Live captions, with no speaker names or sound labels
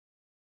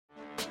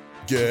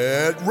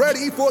Get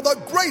ready for the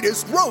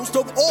greatest roast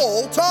of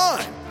all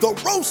time, the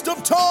Roast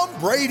of Tom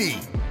Brady,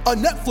 a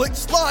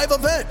Netflix live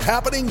event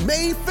happening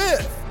May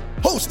 5th.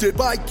 Hosted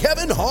by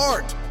Kevin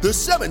Hart, the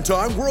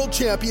 7-time world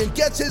champion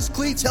gets his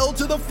cleats held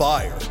to the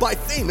fire by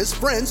famous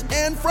friends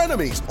and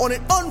frenemies on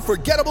an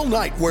unforgettable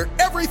night where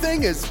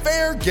everything is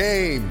fair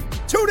game.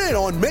 Tune in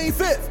on May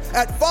 5th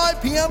at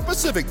 5 p.m.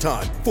 Pacific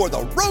time for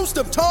the Roast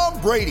of Tom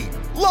Brady,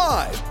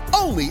 live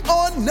only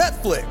on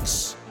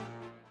Netflix.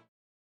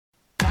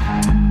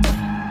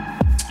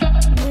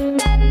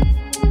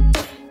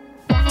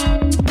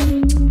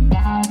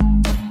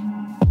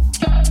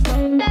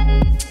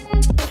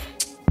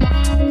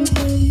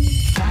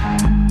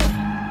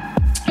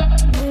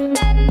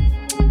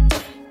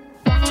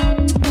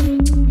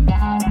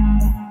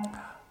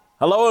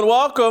 Hello and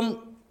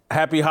welcome.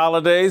 Happy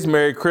holidays,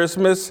 Merry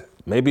Christmas,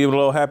 maybe even a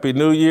little Happy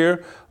New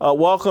Year.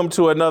 Welcome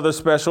to another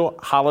special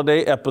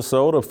holiday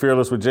episode of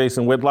Fearless with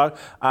Jason Whitlock.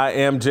 I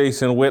am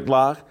Jason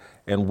Whitlock,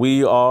 and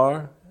we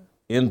are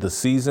in the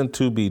season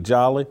to be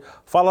jolly.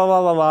 Fa la la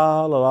la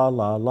la la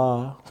la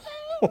la.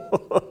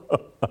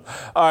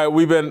 All right,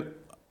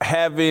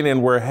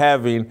 we're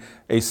having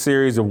a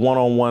series of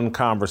one-on-one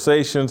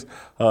conversations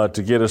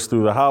to get us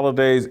through the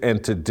holidays.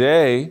 And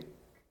today,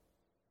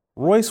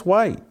 Royce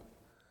White,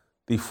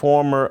 the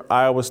former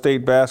Iowa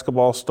State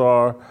basketball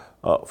star,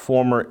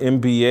 former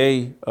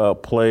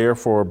NBA player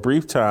for a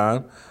brief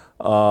time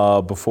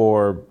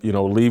before,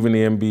 leaving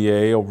the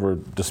NBA over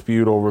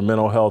dispute over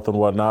mental health and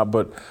whatnot.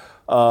 But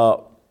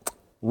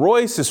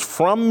Royce is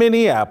from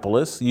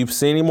Minneapolis. You've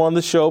seen him on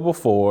the show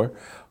before.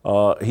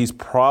 He's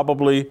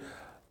probably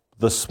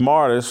the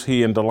smartest,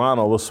 he and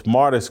Delano, the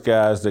smartest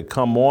guys that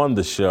come on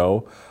the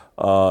show.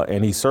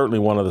 And he's certainly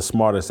one of the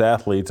smartest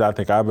athletes I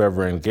think I've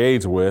ever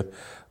engaged with.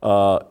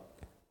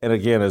 And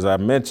again, as I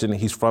mentioned,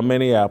 he's from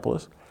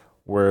Minneapolis,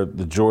 where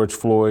the George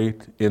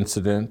Floyd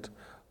incident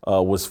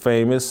was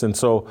famous. And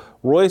so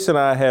Royce and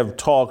I have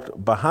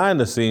talked behind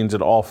the scenes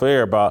and off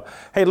air about,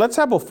 hey, let's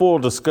have a full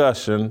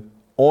discussion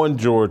on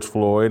George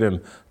Floyd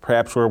and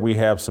perhaps where we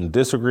have some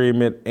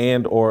disagreement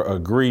and or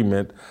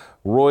agreement.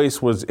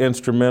 Royce was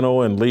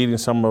instrumental in leading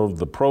some of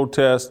the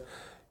protests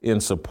in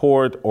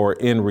support or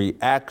in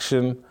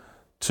reaction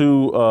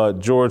to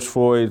George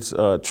Floyd's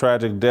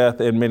tragic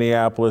death in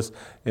Minneapolis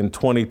in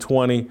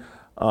 2020.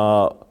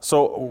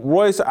 So,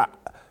 Royce,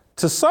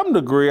 to some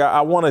degree,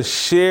 I want to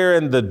share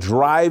in the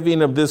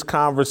driving of this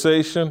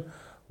conversation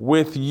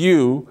with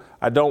you.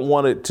 I don't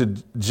want it to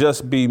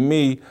just be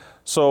me.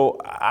 So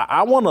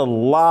I want to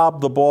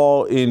lob the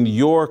ball in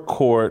your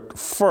court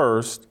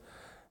first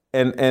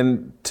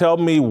and tell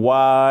me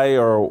why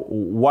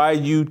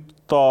you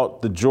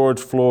thought the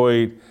George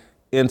Floyd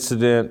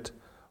incident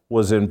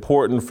was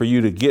important for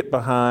you to get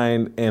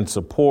behind and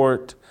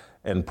support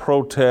and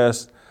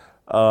protest.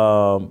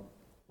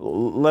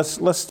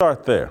 Let's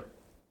start there.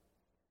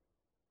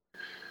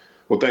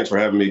 Well, thanks for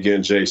having me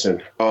again,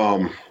 Jason.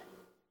 I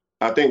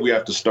think we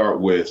have to start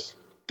with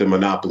the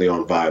monopoly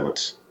on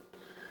violence.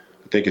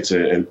 I think it's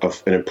an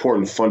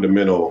important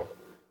fundamental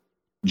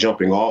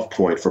jumping off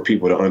point for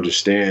people to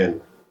understand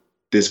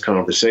this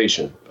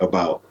conversation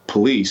about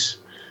police,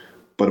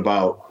 but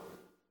about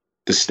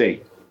the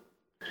state.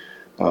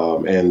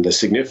 And the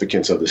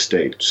significance of the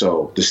state.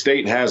 So the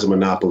state has a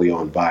monopoly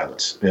on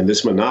violence, and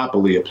this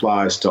monopoly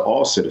applies to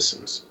all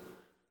citizens.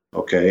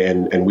 OK,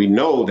 and we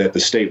know that the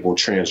state will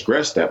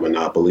transgress that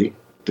monopoly.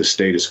 The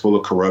state is full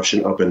of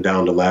corruption up and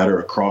down the ladder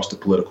across the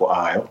political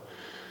aisle.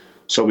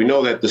 So we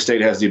know that the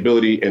state has the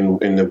ability and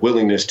the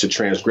willingness to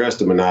transgress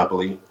the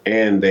monopoly,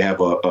 and they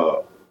have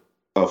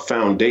a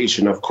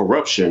foundation of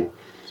corruption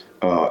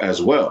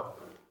as well.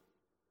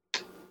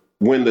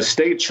 When the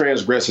state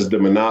transgresses the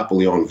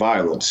monopoly on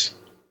violence,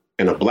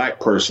 and a black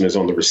person is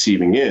on the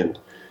receiving end,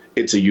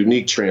 it's a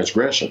unique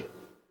transgression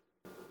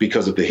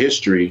because of the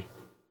history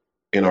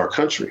in our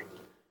country.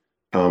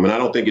 And I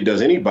don't think it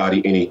does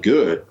anybody any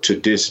good to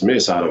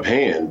dismiss out of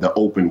hand the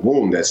open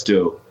wound that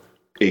still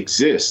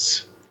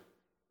exists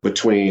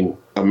between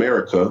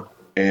America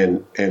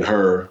and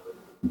her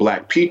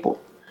black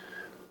people.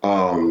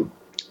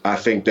 I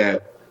think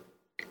that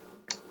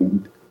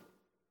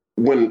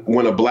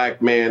when a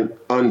black man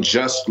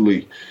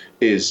unjustly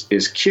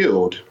is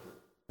killed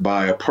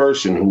by a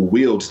person who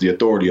wields the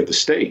authority of the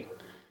state,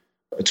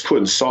 it's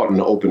putting salt in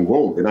the open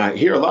wound. And I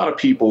hear a lot of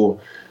people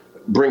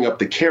bring up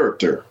the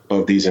character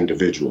of these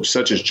individuals,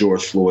 such as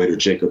George Floyd or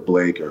Jacob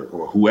Blake or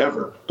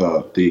whoever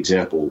the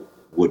example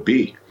would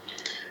be.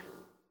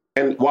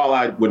 And while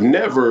I would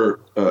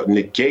never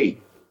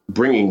negate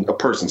bringing a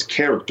person's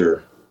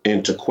character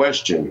into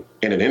question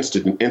in an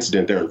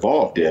incident they're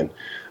involved in,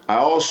 I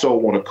also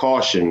want to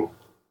caution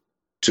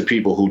to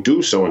people who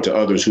do so and to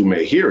others who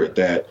may hear it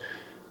that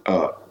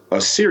a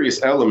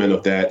serious element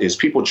of that is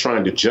people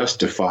trying to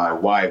justify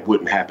why it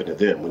wouldn't happen to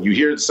them. When you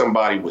hear that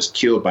somebody was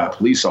killed by a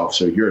police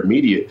officer, your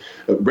immediate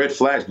red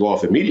flags go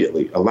off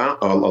immediately,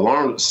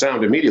 alarm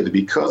sound immediately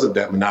because of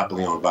that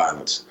monopoly on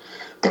violence.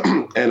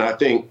 And I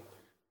think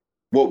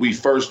what we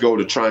first go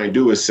to try and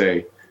do is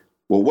say,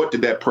 well, what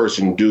did that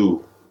person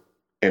do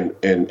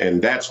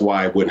And that's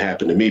why it wouldn't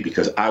happen to me,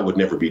 because I would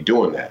never be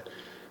doing that.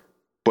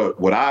 But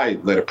what I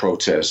led a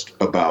protest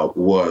about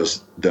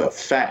was the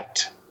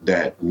fact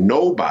that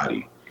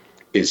nobody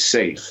is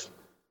safe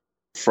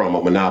from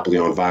a monopoly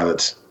on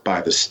violence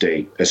by the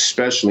state,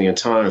 especially in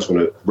times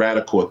when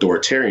radical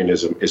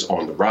authoritarianism is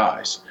on the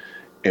rise.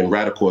 And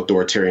radical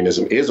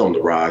authoritarianism is on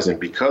the rise. And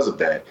because of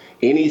that,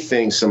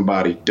 anything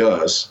somebody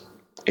does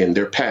in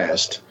their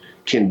past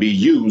can be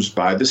used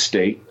by the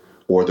state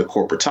or the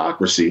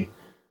corporatocracy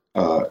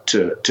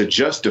to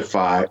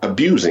justify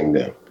abusing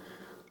them.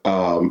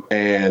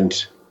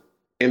 And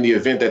in the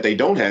event that they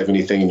don't have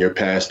anything in your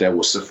past that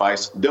will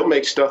suffice, they'll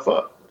make stuff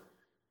up.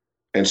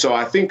 And so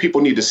I think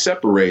people need to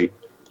separate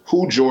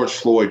who George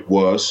Floyd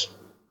was,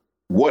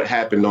 what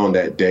happened on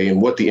that day,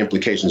 and what the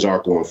implications are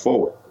going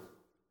forward.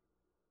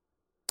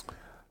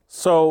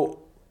 So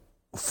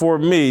for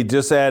me,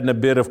 just adding a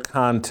bit of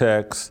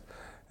context,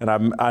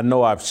 and I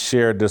know I've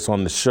shared this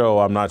on the show.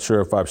 I'm not sure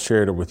if I've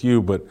shared it with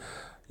you, but,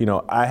 you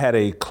know, I had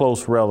a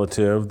close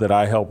relative that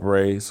I helped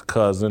raise,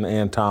 cousin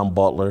Anton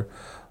Butler,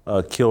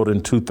 killed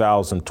in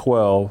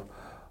 2012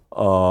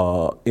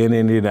 in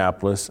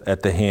Indianapolis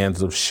at the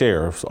hands of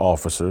sheriff's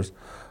officers,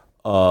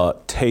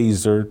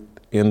 tasered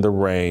in the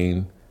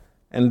rain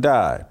and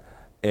died.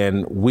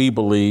 And we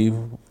believe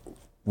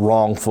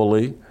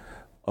wrongfully.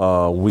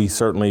 We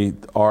certainly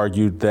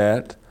argued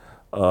that.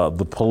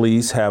 The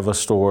police have a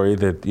story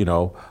that, you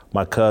know,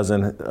 my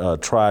cousin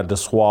tried to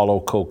swallow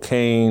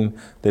cocaine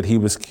that he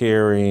was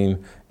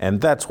carrying,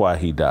 and that's why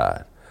he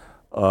died.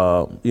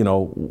 You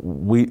know,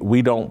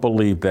 we don't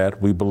believe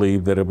that. We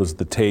believe that it was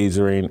the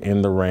tasering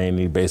in the rain.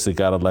 He basically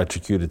got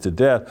electrocuted to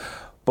death.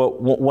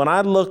 But when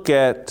I look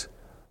at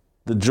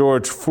the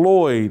George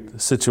Floyd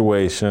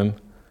situation,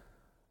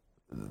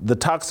 the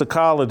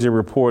toxicology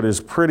report is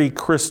pretty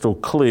crystal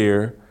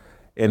clear,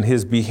 and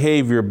his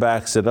behavior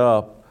backs it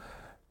up,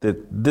 that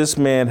this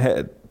man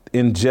had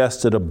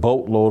ingested a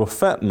boatload of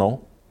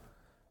fentanyl.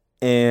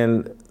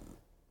 And,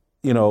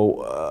 you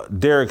know,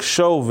 Derek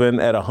Chauvin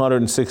at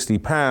 160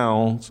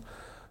 pounds,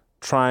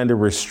 trying to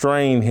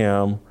restrain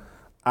him,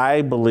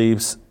 I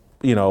believe,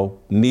 you know,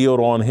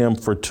 kneeled on him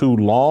for too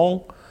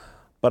long.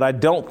 But I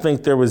don't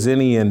think there was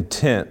any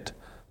intent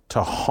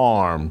to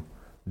harm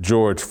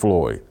George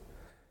Floyd.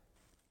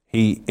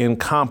 He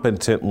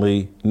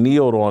incompetently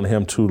kneeled on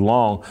him too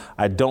long.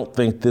 I don't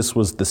think this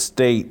was the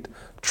state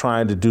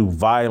trying to do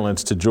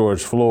violence to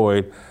George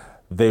Floyd.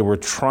 They were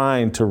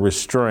trying to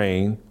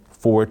restrain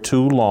for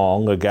too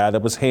long a guy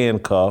that was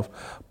handcuffed,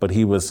 but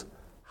he was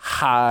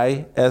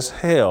high as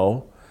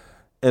hell.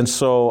 And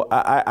so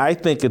I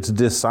think it's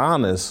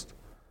dishonest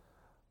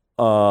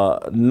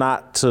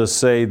not to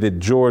say that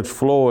George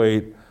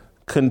Floyd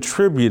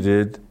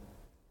contributed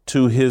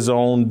to his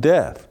own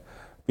death.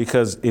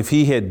 Because if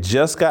he had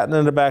just gotten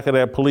in the back of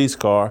that police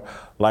car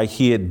like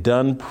he had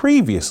done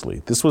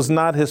previously, this was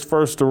not his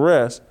first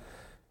arrest,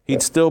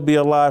 he'd still be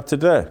alive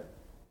today.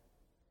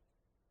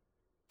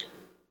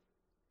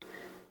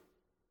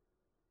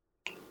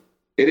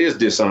 It is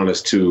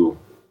dishonest to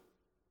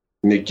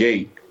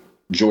negate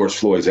George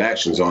Floyd's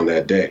actions on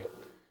that day.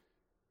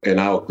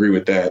 And I'll agree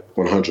with that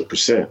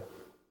 100%.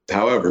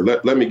 However,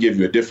 let me give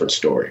you a different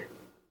story.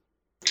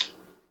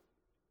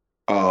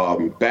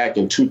 Back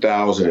in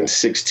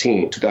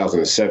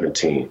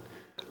 2017,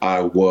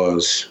 I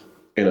was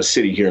in a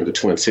city here in the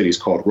Twin Cities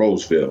called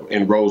Roseville.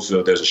 In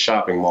Roseville, there's a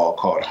shopping mall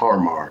called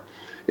Harmar.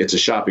 It's a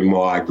shopping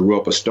mall I grew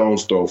up a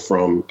stone's throw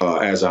from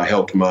as I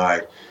helped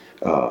my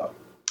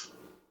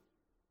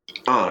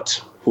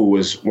aunt, who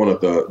was one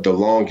of the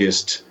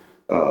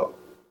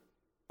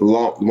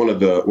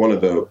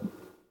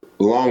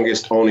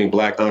longest owning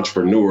Black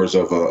entrepreneurs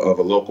of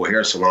a local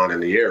hair salon in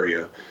the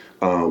area.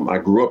 I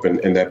grew up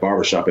in that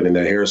barbershop and in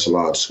that hair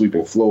salon,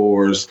 sweeping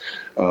floors,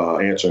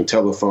 answering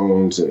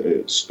telephones,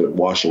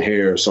 washing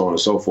hair, so on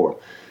and so forth.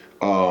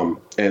 And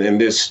in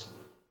this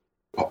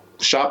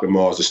shopping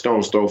mall is a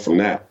stone's throw from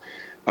that.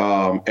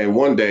 And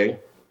one day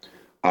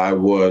I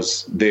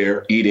was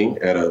there eating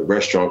at a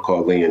restaurant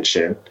called Lee and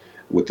Chen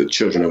with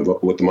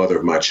the mother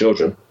of my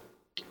children.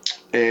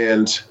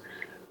 And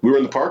we were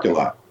in the parking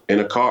lot in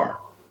a car,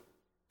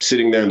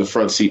 sitting there in the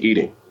front seat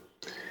eating.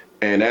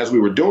 And as we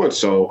were doing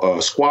so,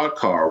 a squad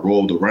car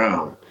rolled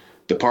around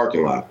the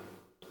parking lot.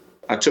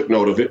 I took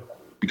note of it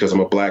because I'm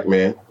a Black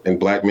man, and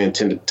Black men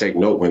tend to take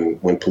note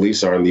when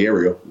police are in the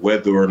area,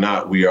 whether or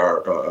not we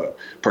are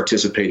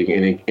participating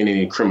in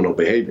any criminal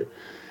behavior.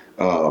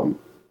 A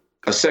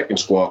second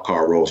squad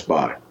car rolls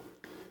by.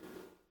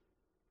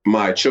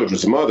 My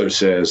children's mother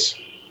says,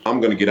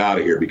 "I'm going to get out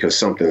of here because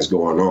something's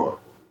going on."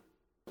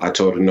 I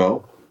told her,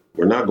 "No,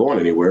 we're not going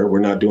anywhere. We're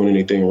not doing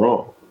anything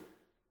wrong."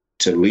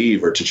 To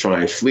leave or to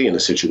try and flee in a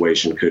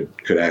situation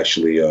could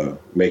actually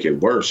make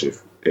it worse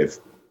if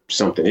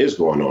something is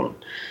going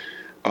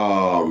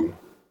on.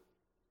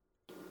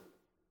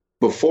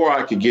 Before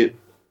I could get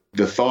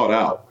the thought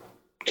out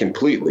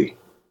completely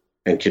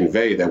and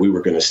convey that we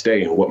were going to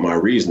stay and what my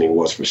reasoning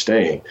was for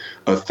staying,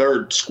 a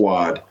third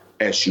squad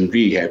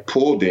SUV had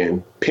pulled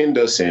in, pinned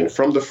us in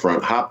from the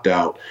front, hopped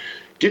out.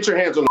 "Get your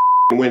hands on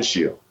the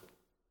windshield."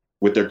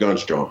 with their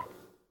guns drawn.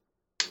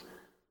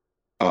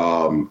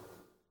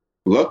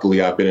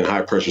 Luckily, I've been in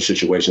high pressure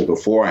situations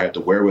before. I had the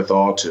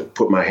wherewithal to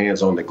put my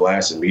hands on the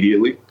glass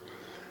immediately.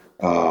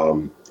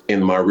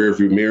 In my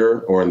rearview mirror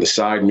or in the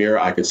side mirror,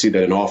 I could see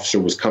that an officer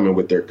was coming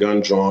with their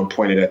gun drawn,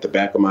 pointed at the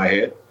back of my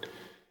head.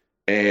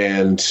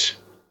 And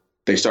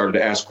they started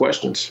to ask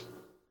questions.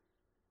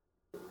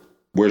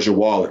 Where's your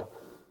wallet?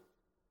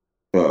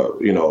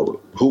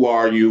 Who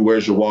are you?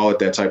 Where's your wallet?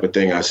 That type of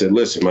thing. I said,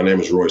 listen, my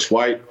name is Royce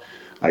White.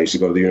 I used to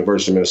go to the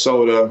University of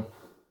Minnesota.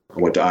 I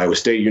went to Iowa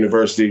State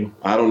University.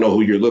 I don't know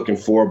who you're looking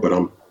for, but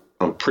I'm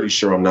pretty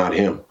sure I'm not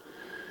him.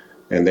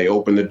 And they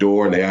opened the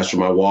door and they asked for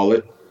my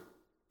wallet.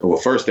 Well,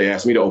 first they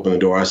asked me to open the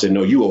door. I said,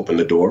 no, you open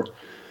the door.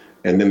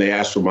 And then they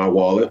asked for my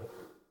wallet,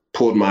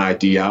 pulled my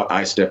ID out.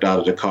 I stepped out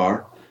of the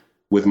car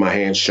with my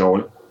hands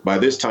showing. By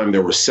this time,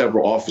 there were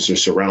several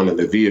officers surrounding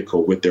the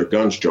vehicle with their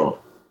guns drawn.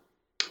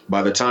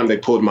 By the time they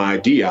pulled my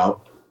ID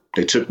out,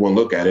 they took one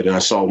look at it, and I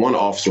saw one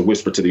officer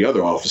whisper to the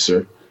other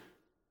officer,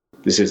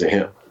 this isn't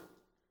him.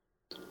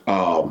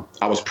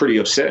 I was pretty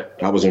upset.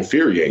 I was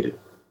infuriated,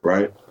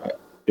 right?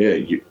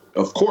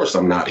 Of course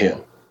I'm not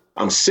him.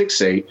 I'm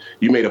 6'8".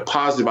 You made a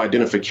positive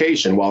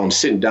identification while I'm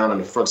sitting down in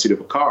the front seat of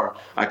a car.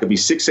 I could be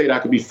 6'8", I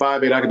could be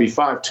 5'8", I could be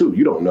 5'2".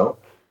 You don't know.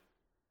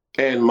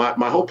 And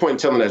my whole point in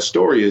telling that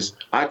story is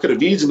I could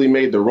have easily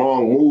made the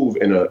wrong move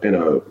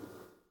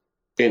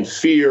in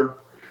fear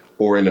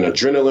or in an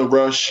adrenaline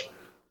rush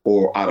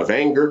or out of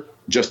anger,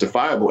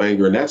 justifiable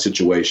anger in that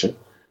situation,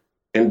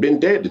 and been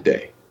dead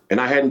today. And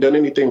I hadn't done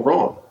anything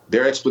wrong.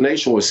 Their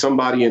explanation was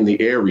somebody in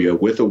the area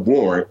with a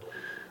warrant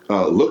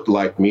looked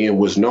like me and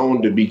was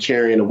known to be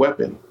carrying a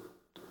weapon.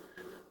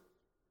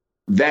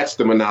 That's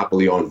the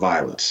monopoly on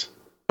violence.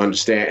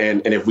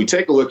 Understand? And if we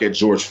take a look at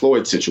George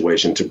Floyd's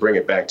situation, to bring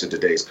it back to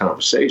today's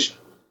conversation,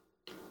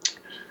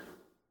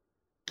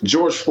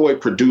 George Floyd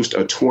produced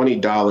a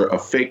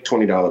fake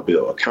 $20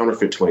 bill, a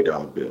counterfeit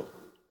 $20 bill.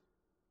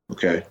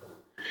 Okay.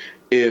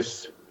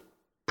 If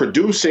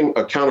producing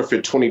a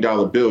counterfeit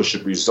 $20 bill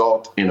should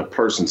result in a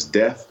person's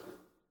death,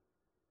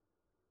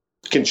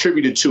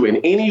 contributed to in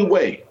any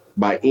way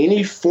by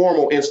any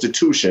formal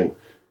institution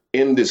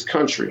in this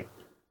country,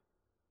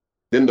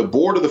 then the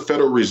board of the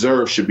Federal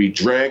Reserve should be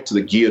dragged to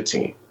the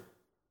guillotine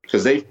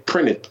because they've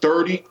printed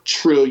 30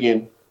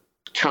 trillion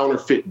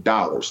counterfeit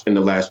dollars in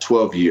the last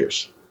 12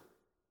 years.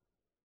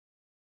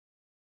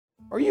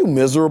 Are you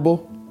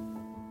miserable?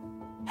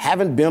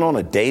 Haven't been on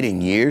a date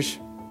in years?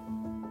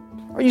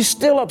 Are you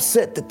still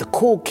upset that the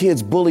cool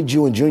kids bullied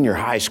you in junior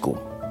high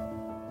school?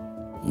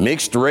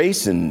 Mixed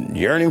race and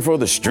yearning for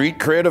the street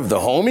cred of the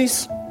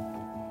homies?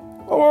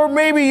 Or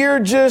maybe you're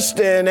just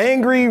an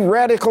angry,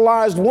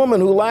 radicalized woman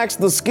who lacks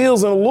the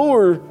skills and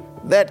allure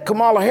that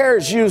Kamala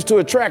Harris used to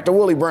attract a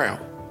Willie Brown.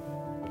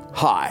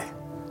 Hi,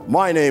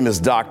 my name is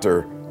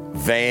Dr.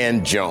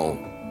 Van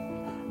Joan.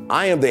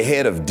 I am the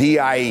head of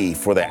DIE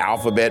for the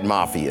Alphabet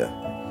Mafia.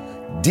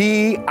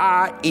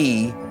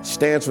 DIE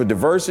stands for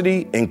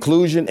Diversity,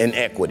 Inclusion, and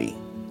Equity.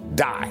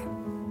 DIE.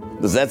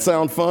 Does that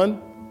sound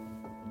fun?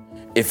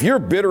 If you're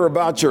bitter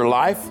about your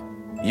life,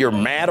 you're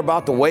mad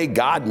about the way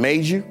God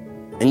made you,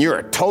 and you're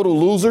a total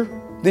loser,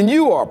 then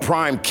you are a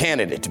prime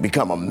candidate to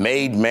become a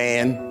made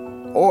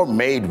man or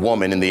made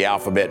woman in the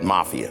Alphabet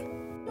Mafia.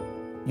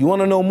 You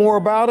want to know more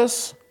about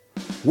us?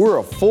 We're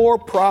a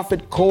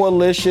for-profit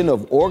coalition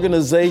of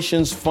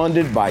organizations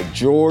funded by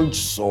George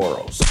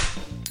Soros.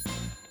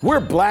 We're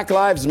Black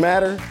Lives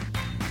Matter,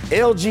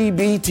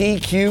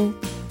 LGBTQ,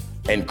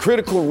 and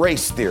critical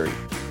race theory,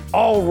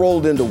 all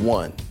rolled into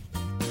one.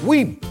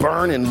 We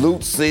burn and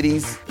loot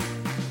cities.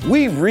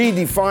 We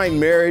redefine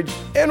marriage,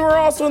 and we're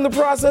also in the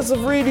process of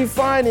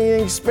redefining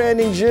and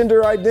expanding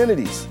gender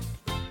identities.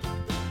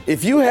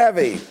 If you have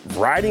a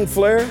writing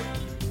flair,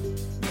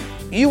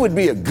 you would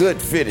be a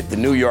good fit at the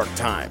New York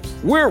Times.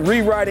 We're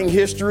rewriting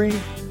history,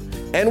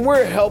 and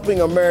we're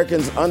helping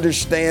Americans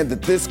understand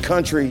that this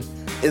country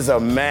is a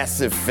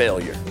massive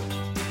failure.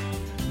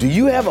 Do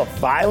you have a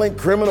violent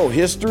criminal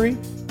history?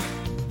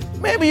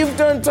 Maybe you've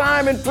done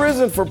time in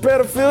prison for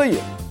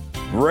pedophilia,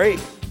 rape,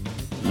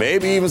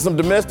 maybe even some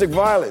domestic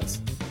violence,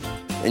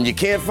 and you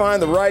can't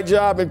find the right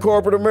job in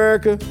corporate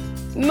America?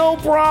 No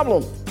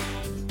problem.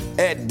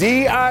 At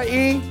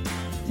DIE,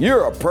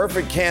 you're a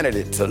perfect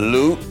candidate to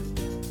loot,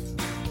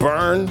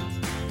 burn,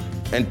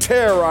 and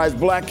terrorize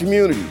Black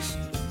communities.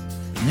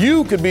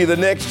 You could be the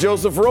next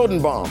Joseph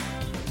Rodenbaum.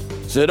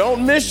 So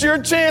don't miss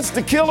your chance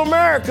to kill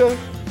America.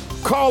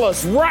 Call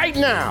us right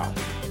now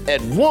at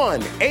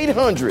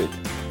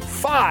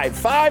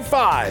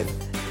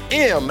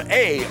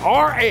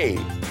 1-800-555-MARA.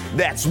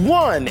 That's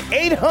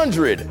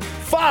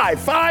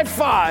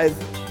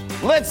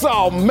 1-800-555. Let's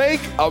all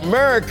make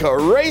America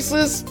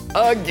racist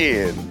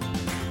again.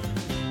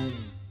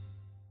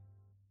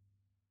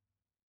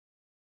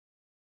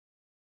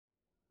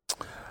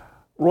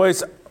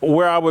 Royce,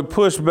 where I would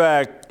push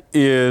back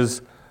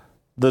is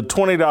the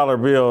 $20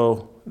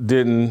 bill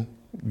didn't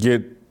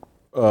get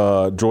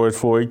George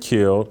Floyd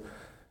killed.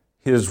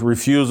 His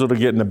refusal to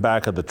get in the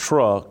back of the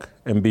truck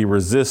and be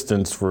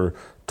resistance for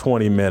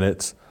 20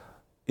 minutes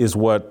is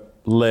what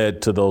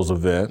led to those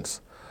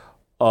events.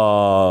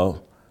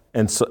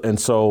 And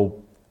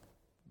so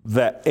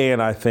that,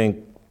 and I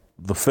think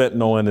the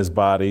fentanyl in his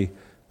body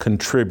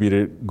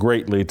contributed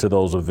greatly to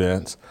those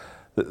events.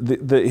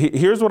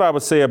 Here's what I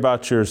would say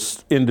about your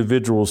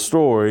individual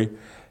story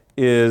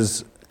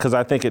is, because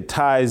I think it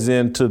ties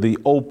into the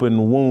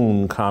open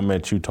wound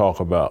comment you talk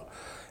about.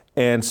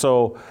 And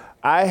so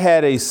I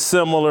had a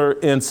similar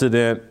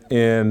incident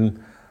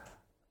in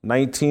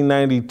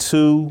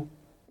 1992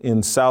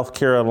 in South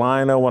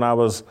Carolina when I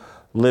was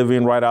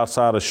living right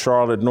outside of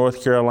Charlotte,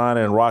 North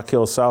Carolina, and Rock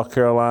Hill, South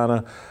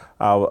Carolina.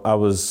 I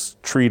was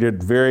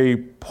treated very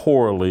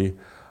poorly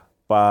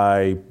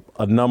by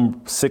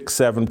 6,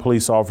 7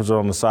 police officers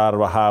on the side of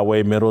a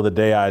highway, middle of the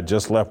day. I had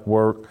just left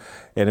work,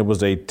 and it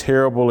was a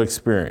terrible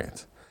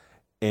experience.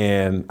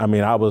 And I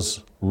mean, I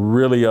was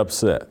really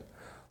upset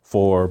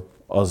for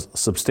a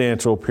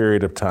substantial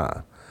period of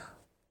time.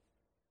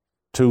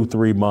 2,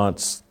 3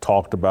 months,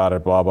 talked about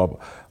it, blah, blah,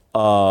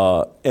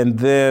 blah. And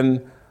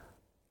then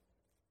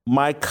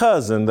my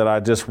cousin that I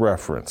just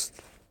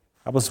referenced,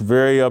 I was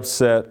very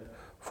upset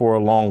for a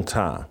long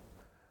time.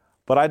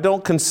 But I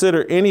don't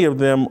consider any of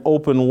them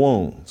open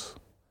wounds.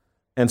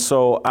 And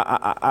so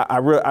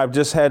I've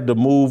just had to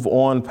move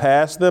on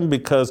past them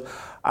because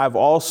I've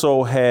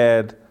also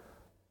had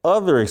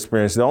other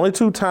experiences. The only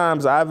 2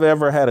 times I've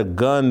ever had a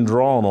gun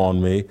drawn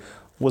on me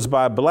was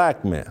by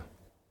black men.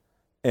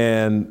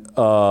 And,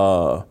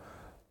 one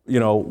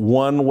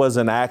was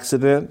an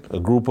accident. A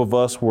group of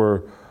us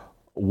were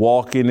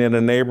walking in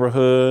a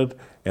neighborhood,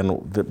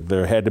 and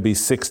there had to be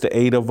 6 to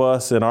 8 of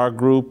us in our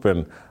group,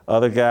 and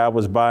other guy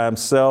was by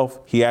himself.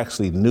 He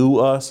actually knew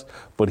us,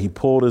 but he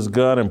pulled his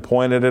gun and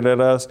pointed it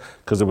at us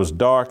because it was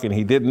dark and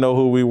he didn't know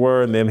who we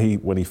were. And then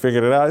when he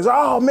figured it out, he said,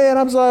 "Oh man,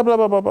 I'm sorry, blah,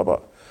 blah, blah, blah, blah."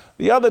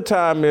 The other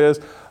time is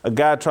a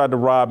guy tried to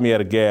rob me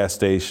at a gas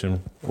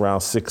station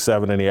around 6,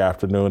 7 in the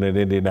afternoon in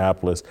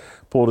Indianapolis,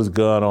 pulled his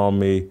gun on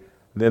me,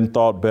 then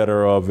thought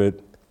better of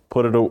it,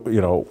 put it,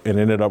 and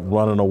ended up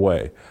running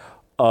away.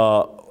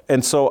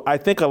 And so I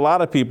think a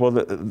lot of people,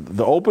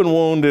 the open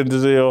wound in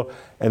Dazil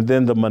and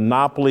then the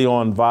monopoly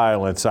on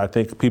violence, I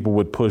think people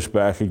would push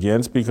back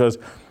against, because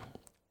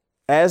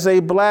as a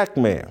black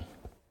man,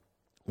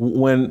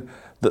 when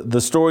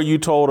the story you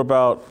told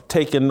about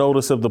taking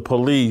notice of the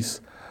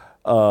police,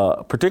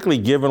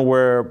 particularly given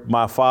where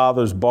my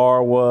father's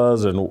bar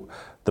was and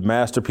the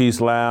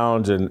Masterpiece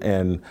Lounge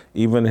and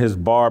even his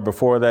bar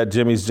before that,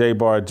 Jimmy's J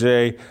Bar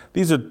J,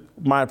 these are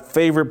my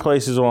favorite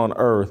places on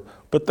earth.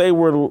 But they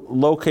were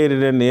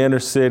located in the inner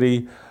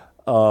city,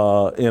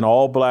 in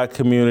all black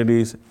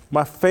communities,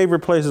 my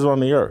favorite places on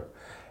the earth.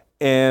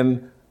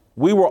 And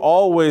we were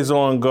always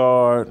on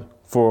guard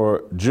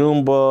for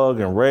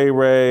Junebug and Ray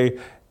Ray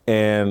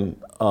and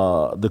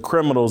the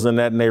criminals in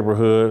that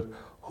neighborhood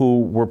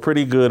who were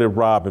pretty good at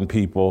robbing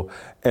people.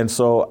 And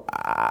so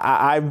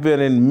I've been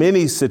in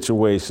many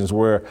situations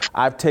where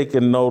I've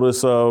taken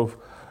notice of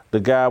the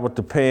guy with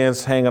the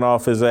pants hanging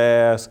off his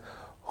ass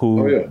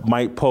who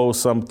might pose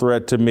some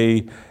threat to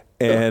me.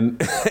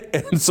 And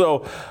and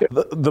so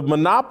the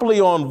monopoly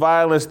on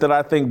violence that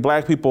I think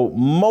black people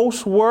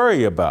most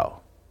worry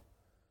about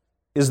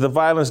is the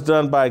violence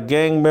done by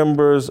gang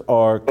members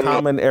or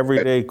common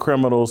everyday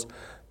criminals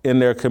in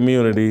their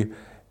community.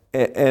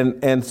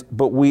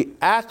 But we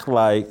act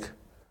like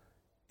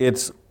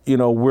it's,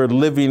 we're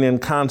living in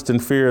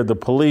constant fear of the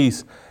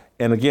police.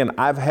 And again,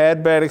 I've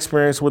had bad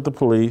experience with the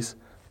police.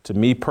 To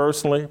me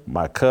personally,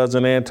 my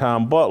cousin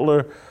Anton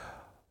Butler,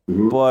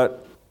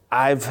 but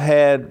I've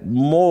had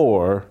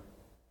more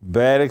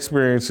bad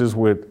experiences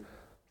with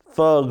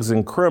thugs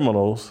and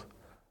criminals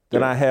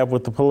than I have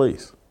with the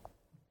police.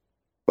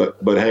 But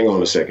hang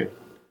on a second.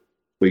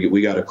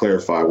 We got to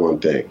clarify one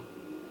thing.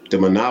 The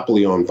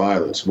monopoly on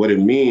violence, what it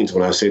means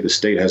when I say the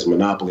state has a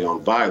monopoly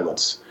on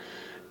violence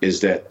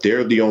is that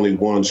they're the only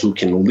ones who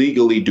can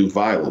legally do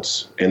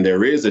violence. And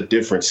there is a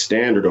different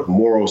standard of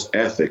morals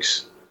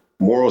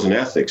and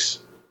ethics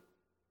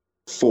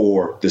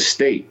for the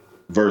state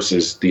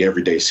versus the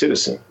everyday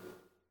citizen,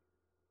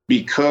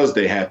 because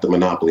they have the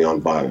monopoly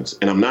on violence.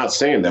 And I'm not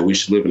saying that we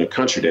should live in a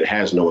country that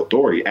has no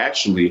authority.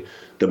 Actually,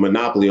 the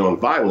monopoly on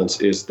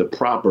violence is the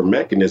proper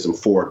mechanism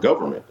for a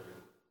government.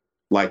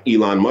 Like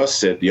Elon Musk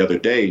said the other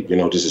day,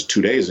 this is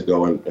 2 days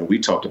ago, and we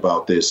talked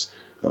about this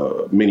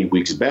many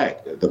weeks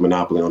back, the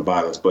monopoly on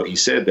violence. But he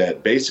said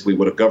that basically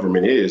what a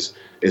government is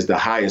the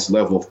highest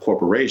level of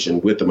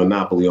corporation with the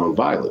monopoly on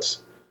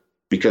violence,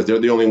 because they're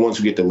the only ones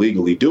who get to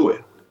legally do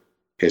it.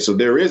 Okay, so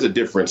there is a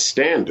different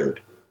standard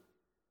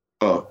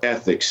of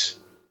ethics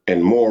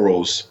and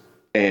morals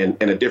and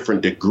a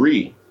different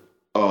degree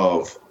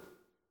of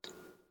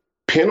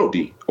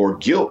penalty or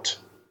guilt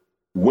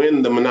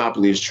when the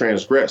monopoly is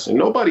transgressed. And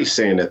nobody's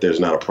saying that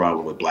there's not a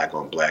problem with black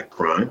on black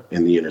crime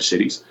in the inner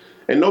cities.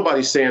 And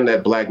nobody's saying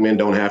that black men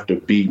don't have to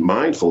be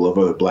mindful of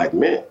other black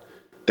men.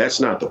 That's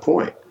not the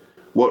point.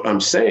 What I'm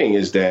saying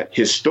is that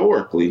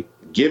historically,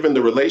 given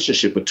the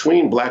relationship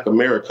between Black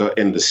America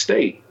and the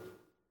state,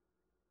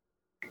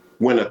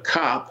 when a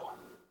cop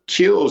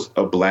kills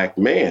a black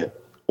man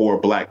or a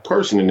black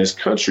person in this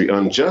country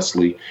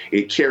unjustly,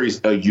 it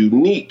carries a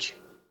unique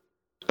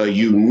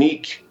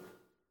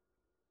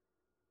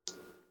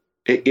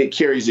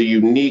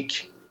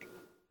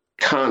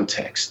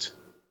context.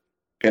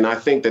 And I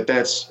think that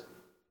that's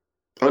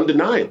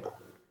undeniable,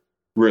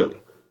 really.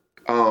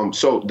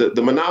 So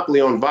the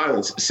monopoly on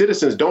violence,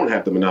 citizens don't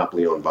have the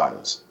monopoly on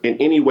violence in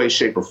any way,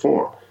 shape, or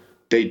form.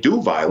 They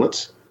do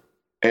violence.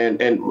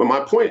 And my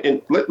point,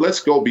 and let's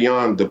go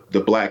beyond the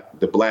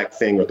black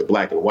thing or the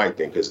black and white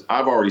thing, because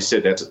I've already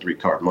said that's a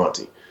three-card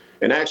Monte.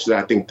 And actually,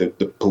 I think that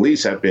the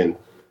police have been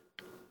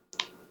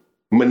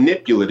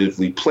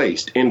manipulatively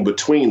placed in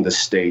between the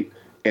state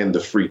and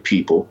the free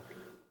people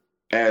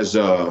as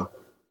a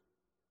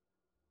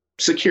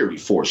security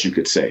force, you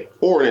could say,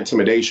 or an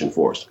intimidation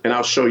force. And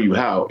I'll show you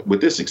how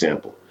with this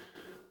example.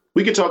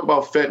 We could talk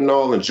about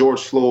fentanyl and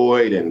George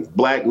Floyd and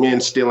black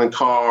men stealing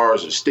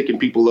cars or sticking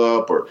people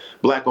up or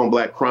black on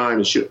black crime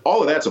and shit.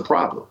 All of that's a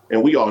problem.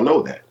 And we all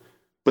know that.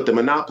 But the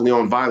monopoly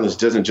on violence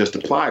doesn't just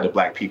apply to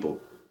black people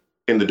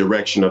in the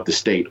direction of the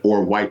state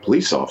or white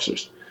police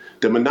officers.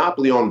 The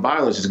monopoly on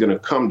violence is going to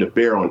come to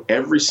bear on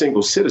every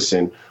single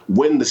citizen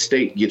when the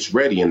state gets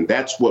ready. And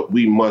that's what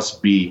we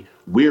must be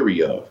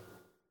weary of.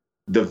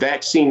 The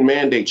vaccine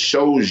mandate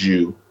shows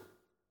you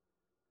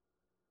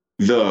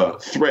the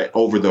threat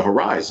over the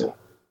horizon.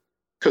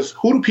 Because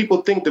who do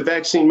people think the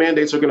vaccine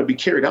mandates are going to be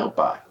carried out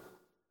by?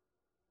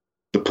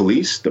 The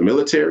police, the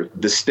military,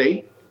 the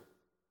state?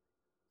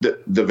 The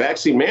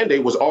vaccine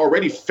mandate was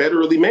already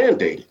federally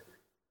mandated.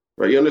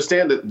 Right? You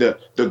understand that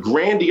the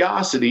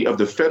grandiosity of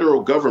the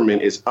federal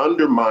government is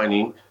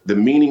undermining the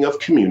meaning of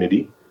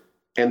community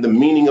and the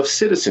meaning of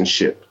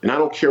citizenship. And I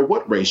don't care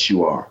what race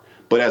you are,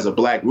 but as a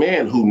black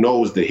man who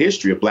knows the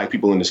history of black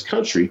people in this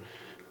country,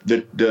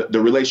 the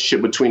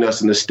relationship between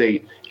us and the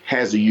state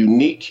has a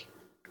unique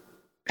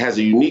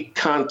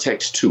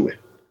context to it.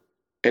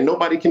 And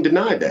nobody can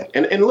deny that.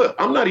 And look,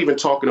 I'm not even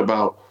talking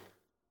about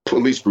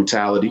police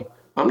brutality.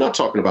 I'm not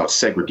talking about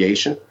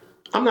segregation.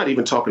 I'm not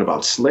even talking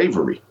about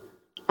slavery.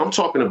 I'm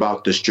talking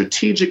about the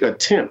strategic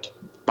attempt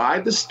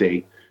by the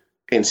state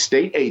and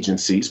state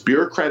agencies,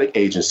 bureaucratic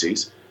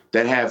agencies,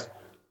 that have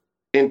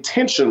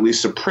intentionally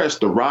suppressed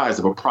the rise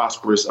of a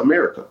prosperous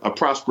America, a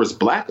prosperous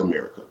Black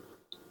America.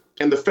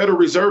 And the Federal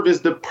Reserve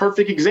is the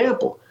perfect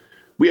example.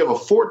 We have a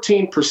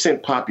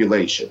 14%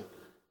 population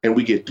and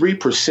we get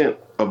 3%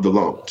 of the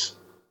loans.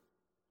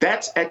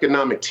 That's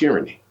economic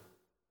tyranny.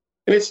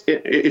 And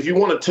if you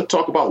want to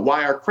talk about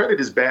why our credit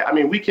is bad, I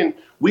mean, we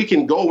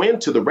can go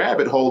into the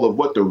rabbit hole of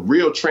what the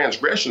real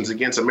transgressions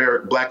against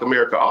Black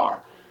America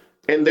are.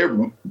 And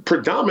they're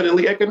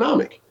predominantly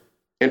economic.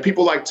 And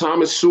people like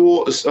Thomas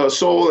Sowell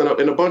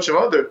and a bunch of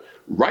other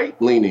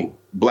right-leaning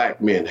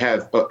Black men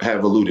have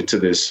alluded to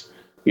this,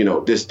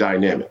 this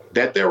dynamic,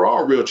 that there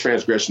are real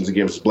transgressions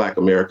against Black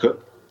America.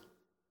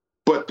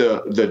 But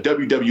the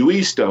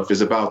WWE stuff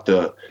is about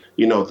the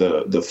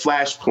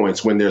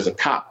flashpoints when there's a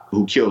cop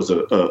who kills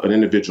an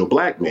individual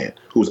Black man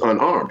who's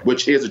unarmed,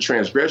 which is a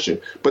transgression.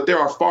 But there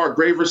are far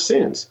graver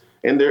sins,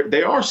 and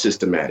they are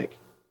systematic.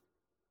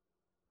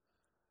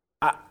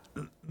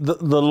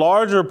 The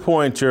larger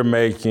point you're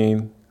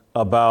making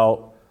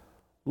about,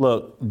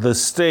 look, the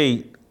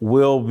state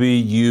will be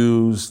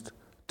used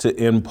to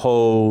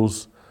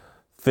impose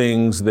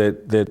things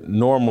that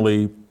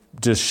normally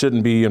just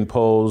shouldn't be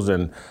imposed,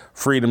 and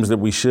freedoms that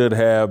we should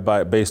have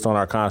based on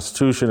our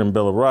Constitution and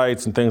Bill of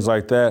Rights and things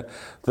like that.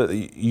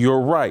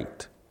 You're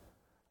right.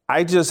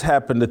 I just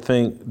happen to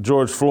think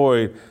George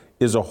Floyd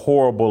is a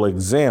horrible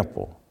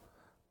example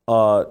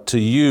to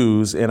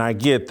use. And I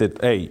get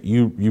that, hey,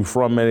 you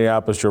from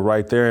Minneapolis, you're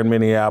right there in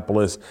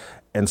Minneapolis.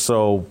 And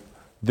so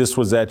this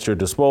was at your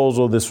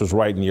disposal. This was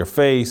right in your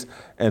face.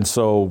 And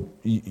so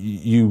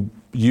you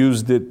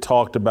used it,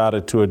 talked about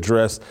it to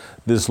address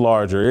this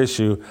larger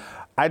issue.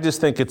 I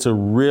just think it's a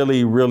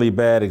really, really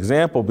bad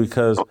example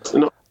because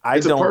I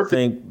don't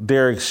think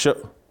Derek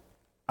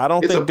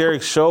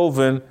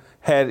Chauvin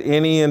had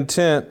any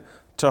intent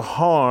to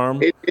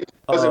harm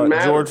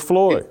George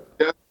Floyd.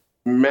 It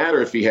doesn't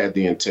matter if he had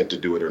the intent to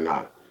do it or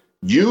not.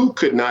 You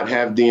could not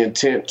have the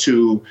intent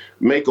to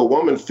make a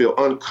woman feel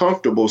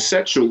uncomfortable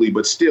sexually,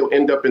 but still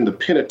end up in the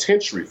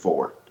penitentiary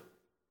for it.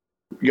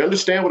 You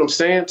understand what I'm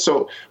saying?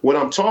 So what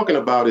I'm talking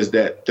about is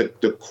that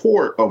the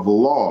court of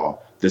law,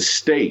 the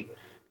state,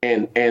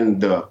 and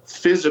the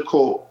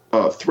physical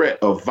threat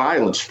of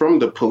violence from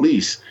the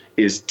police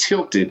is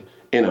tilted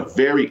in a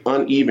very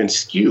uneven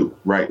skew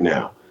right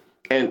now.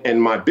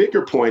 And my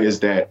bigger point is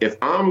that if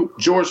I'm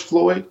George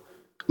Floyd,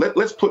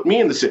 let's put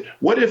me in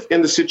what if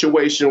in the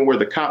situation where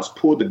the cops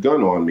pulled the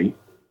gun on me,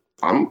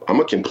 I'm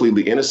a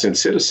completely innocent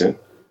citizen.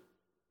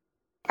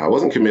 I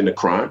wasn't committing a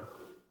crime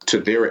to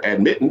their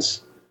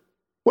admittance.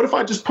 What if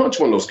I just punch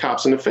one of those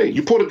cops in the face?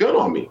 You pulled a gun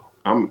on me.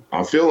 I'm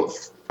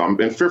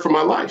in fear for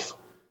my life.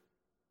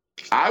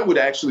 I would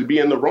actually be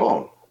in the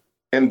wrong.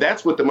 And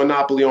that's what the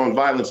monopoly on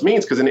violence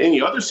means, because in any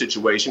other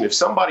situation, if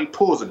somebody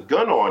pulls a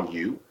gun on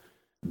you,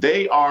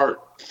 they are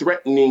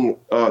threatening,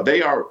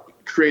 they are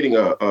creating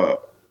a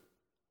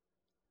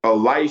a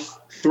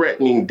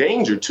life-threatening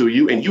danger to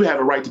you, and you have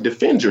a right to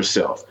defend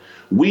yourself.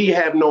 We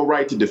have no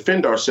right to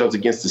defend ourselves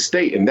against the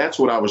state, and that's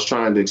what I was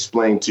trying to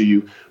explain to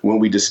you when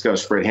we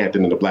discussed Fred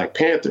Hampton and the Black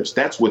Panthers.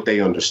 That's what they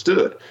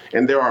understood.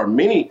 And there are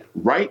many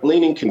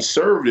right-leaning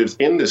conservatives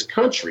in this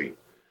country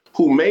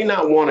who may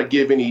not want to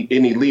give any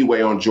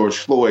leeway on George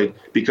Floyd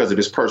because of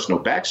his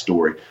personal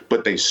backstory,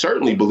 but they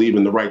certainly believe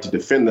in the right to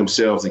defend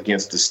themselves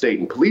against the state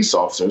and police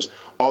officers,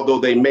 although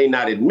they may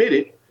not admit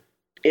it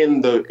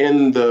in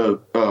the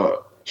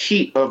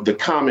heat of the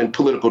common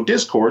political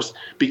discourse,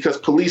 because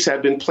police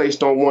have been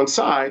placed on one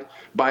side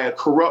by a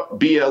corrupt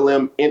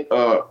BLM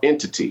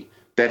entity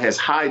that has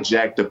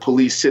hijacked the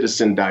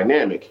police-citizen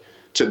dynamic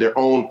to their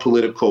own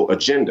political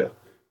agenda.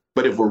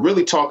 But if we're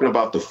really talking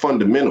about the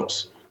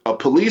fundamentals, a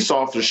police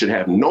officer should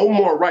have no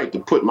more right to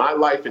put my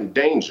life in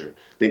danger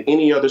than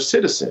any other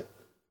citizen.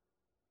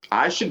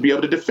 I should be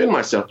able to defend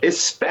myself,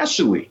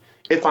 especially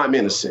if I'm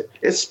innocent,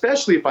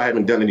 especially if I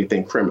haven't done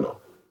anything criminal.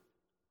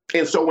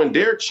 And so when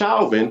Derek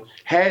Chauvin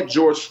had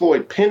George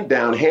Floyd pinned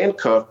down,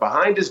 handcuffed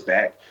behind his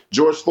back,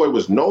 George Floyd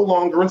was no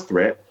longer a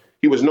threat.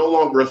 He was no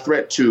longer a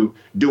threat to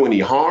do any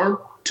harm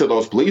to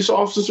those police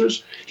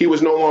officers. He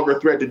was no longer a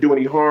threat to do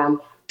any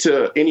harm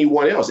to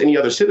anyone else, any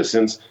other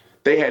citizens.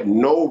 They had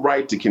no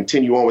right to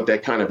continue on with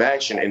that kind of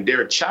action. And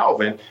Derek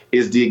Chauvin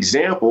is the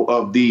example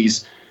of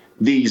these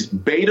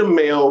beta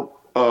male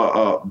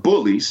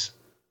bullies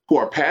who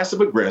are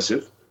passive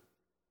aggressive,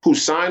 who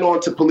sign on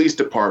to police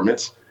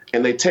departments,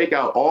 and they take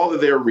out all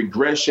of their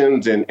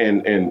regressions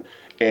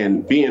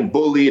and being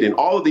bullied and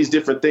all of these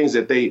different things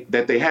that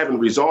they haven't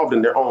resolved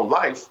in their own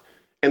life,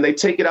 and they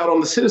take it out on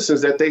the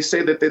citizens that they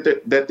say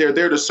that they're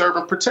there to serve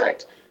and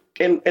protect.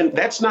 And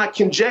that's not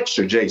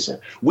conjecture, Jason.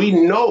 We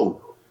know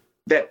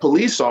that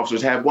police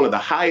officers have one of the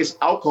highest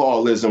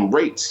alcoholism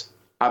rates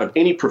out of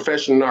any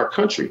profession in our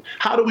country.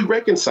 How do we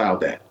reconcile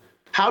that?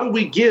 How do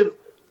we give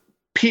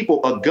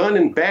people a gun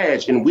and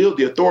badge and wield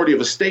the authority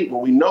of a state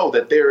when we know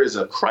that there is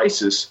a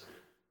crisis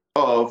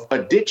of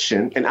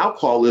addiction and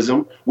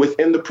alcoholism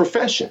within the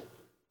profession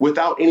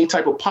without any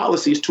type of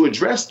policies to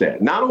address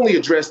that? Not only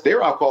address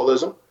their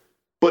alcoholism,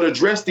 but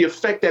address the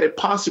effect that it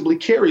possibly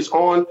carries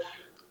on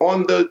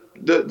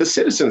the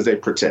citizens they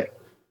protect,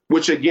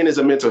 which again is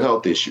a mental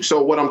health issue.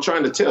 So what I'm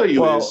trying to tell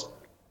you is,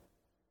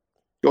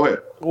 go ahead.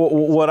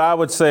 What I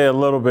would say a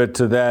little bit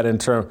to that in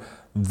terms,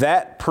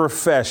 that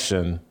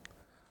profession,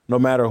 no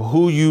matter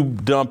who you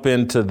dump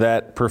into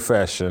that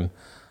profession,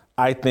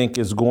 I think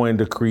is going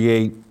to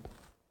create,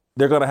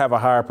 they're going to have a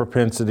higher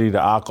propensity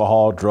to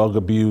alcohol, drug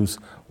abuse,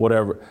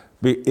 whatever.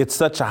 It's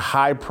such a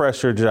high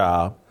pressure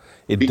job.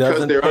 It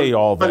doesn't pay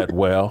all that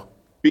well.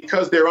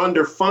 Because they're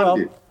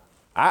underfunded. Well,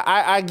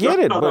 I get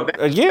it,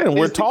 but again,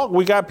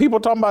 we got people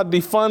talking about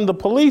defund the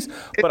police,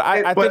 but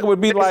I think it would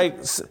be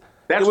like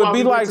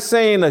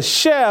saying the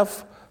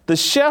chef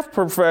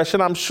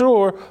profession. I'm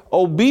sure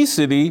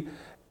obesity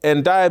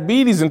and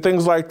diabetes and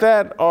things like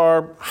that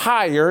are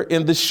higher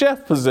in the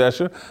chef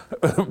profession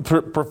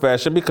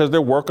because they're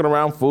working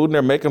around food and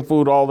they're making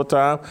food all the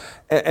time.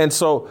 And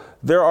so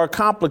there are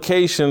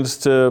complications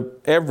to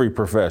every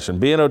profession.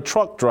 Being a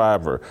truck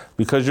driver,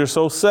 because you're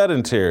so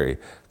sedentary,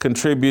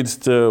 contributes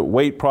to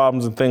weight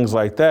problems and things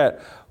like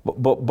that.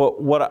 But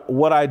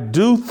what I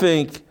do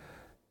think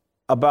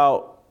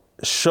about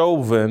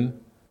Chauvin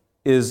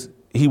is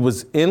he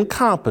was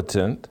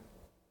incompetent.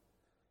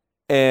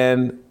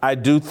 And I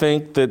do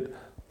think that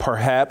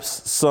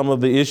perhaps some of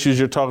the issues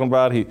you're talking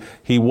about,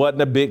 he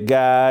wasn't a big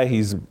guy.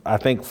 He's, I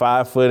think,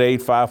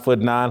 5'8",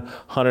 5'9",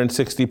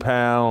 160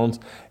 pounds.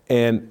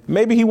 And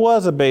maybe he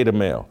was a beta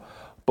male.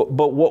 But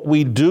what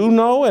we do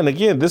know, and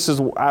again,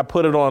 I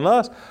put it on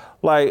us,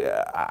 like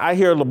I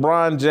hear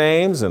LeBron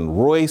James and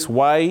Royce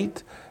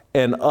White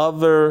and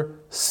other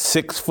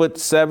 6'7",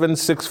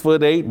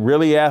 6'8",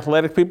 really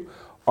athletic people.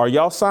 Are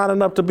y'all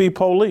signing up to be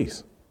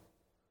police?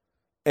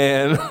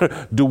 And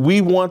do we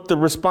want the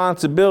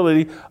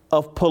responsibility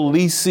of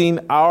policing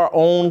our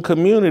own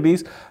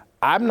communities?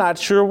 I'm not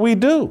sure we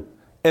do.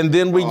 And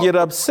then we get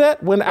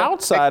upset when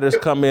outsiders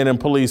come in and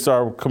police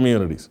our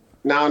communities.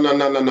 No.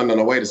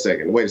 Wait a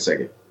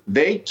second.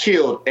 They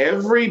killed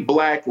every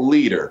black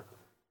leader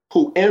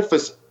who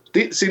emphasized.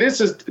 See, this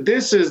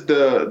is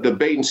the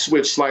bait and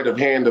switch sleight of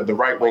hand of the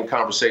right-wing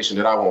conversation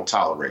that I won't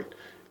tolerate.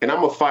 And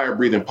I'm a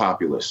fire-breathing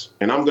populist,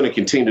 and I'm going to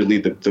continue to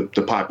lead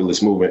the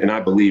populist movement, and I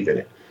believe in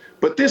it.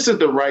 But this is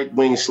the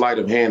right-wing sleight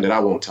of hand that I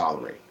won't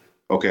tolerate,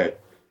 okay?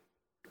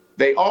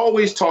 They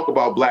always talk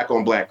about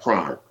black-on-black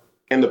crime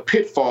and the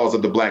pitfalls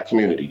of the black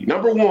community.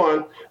 Number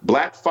one,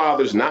 black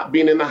fathers not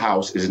being in the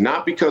house is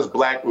not because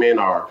black men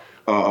are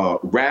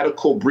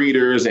radical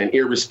breeders and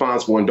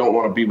irresponsible and don't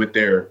want to be with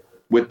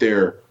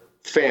their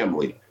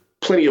family.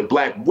 Plenty of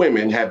black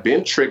women have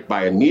been tricked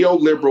by a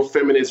neoliberal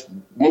feminist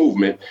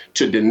movement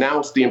to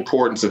denounce the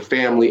importance of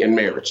family and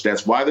marriage.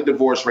 That's why the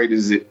divorce rate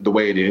is the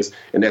way it is,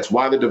 and that's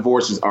why the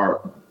divorces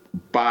are,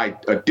 by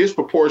a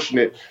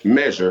disproportionate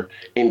measure,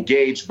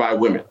 engaged by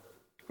women.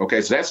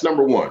 Okay, so that's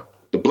number one.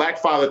 The black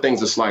father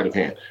thing's a sleight of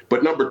hand.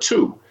 But number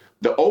two,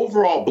 the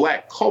overall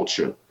black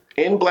culture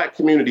in black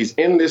communities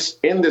in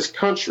this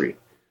country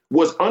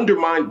was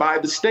undermined by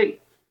the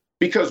state.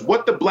 Because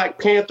what the Black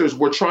Panthers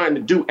were trying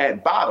to do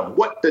at bottom,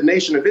 what the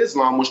Nation of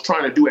Islam was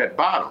trying to do at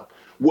bottom,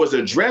 was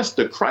address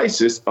the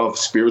crisis of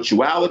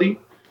spirituality,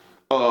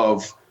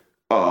 of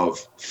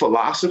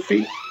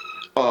philosophy,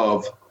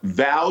 of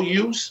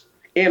values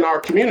in our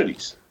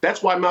communities.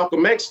 That's why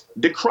Malcolm X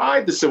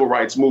decried the civil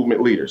rights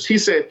movement leaders. He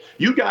said,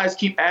 you guys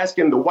keep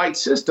asking the white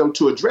system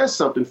to address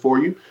something for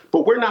you,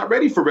 but we're not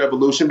ready for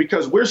revolution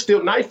because we're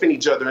still knifing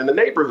each other in the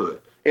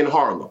neighborhood in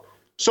Harlem.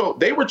 So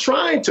they were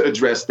trying to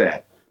address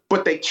that,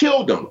 but they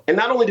killed him. And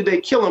not only did they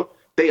kill him,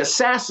 they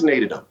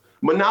assassinated him.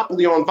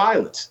 Monopoly on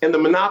violence. And the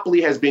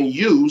monopoly has been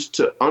used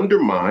to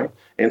undermine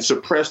and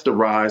suppress the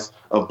rise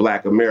of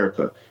Black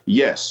America.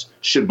 Yes,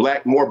 should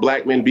more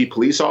black men be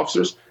police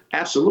officers?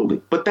 Absolutely.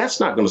 But that's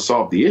not going to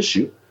solve the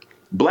issue.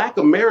 Black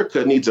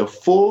America needs a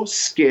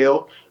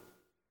full-scale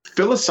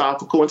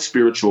philosophical and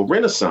spiritual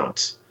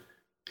renaissance.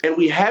 And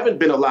we haven't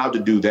been allowed to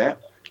do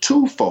that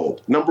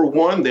twofold. Number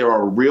one, there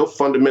are real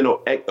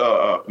fundamental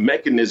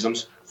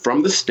mechanisms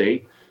from the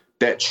state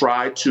that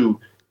try to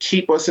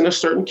keep us in a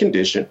certain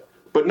condition.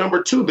 But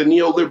number two, the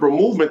neoliberal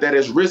movement that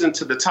has risen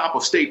to the top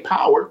of state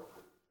power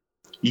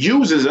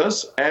uses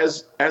us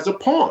as a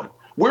pawn.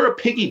 We're a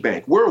piggy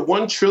bank. We're a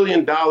 $1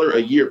 trillion a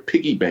year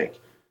piggy bank.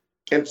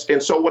 And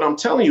so what I'm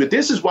telling you,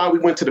 this is why we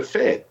went to the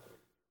Fed.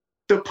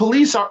 The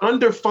police are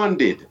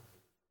underfunded.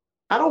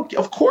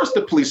 Of course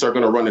the police are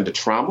going to run into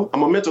trauma.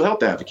 I'm a mental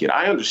health advocate.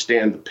 I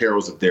understand the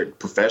perils of their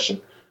profession.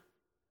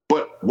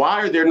 But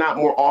why are there not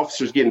more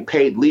officers getting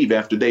paid leave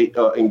after they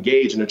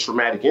engage in a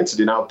traumatic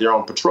incident out there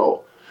on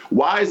patrol?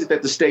 Why is it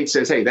that the state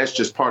says, hey, that's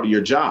just part of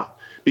your job?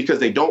 Because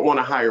they don't want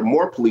to hire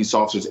more police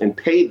officers and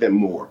pay them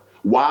more.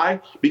 Why?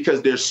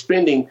 Because they're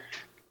spending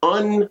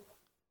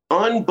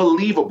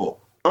unbelievable,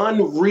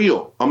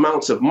 unreal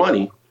amounts of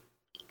money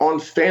on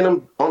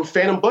phantom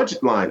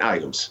budget line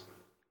items.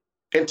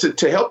 And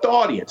to help the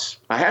audience,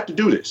 I have to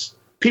do this.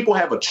 People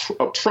have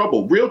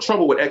real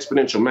trouble with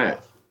exponential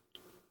math.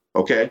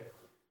 Okay?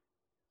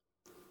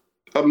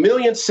 1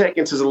 million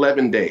seconds is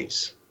 11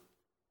 days.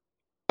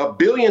 1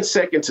 billion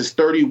seconds is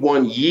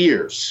 31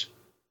 years.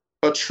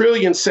 1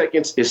 trillion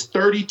seconds is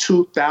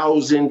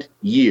 32,000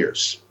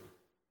 years.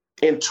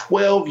 In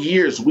 12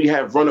 years, we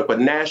have run up a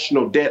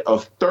national debt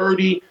of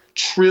 $30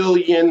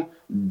 trillion.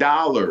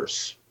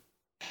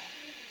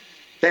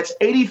 That's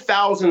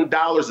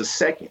 $80,000 a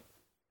second.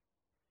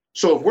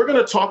 So if we're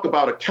going to talk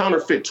about a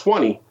counterfeit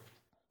 20,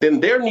 then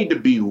there need to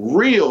be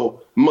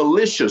real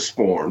militias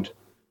formed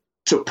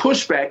to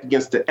push back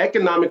against the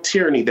economic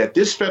tyranny that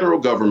this federal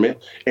government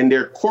and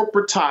their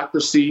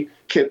corporatocracy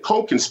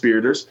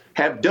co-conspirators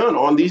have done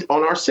on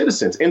our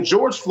citizens. And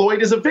George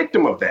Floyd is a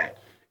victim of that.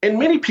 And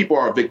many people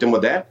are a victim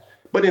of that.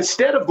 But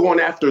instead of going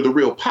after the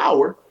real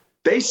power,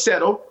 they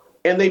settle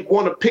and they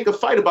want to pick a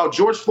fight about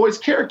George Floyd's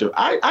character.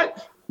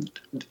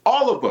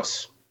 All of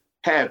us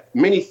have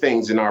many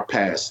things in our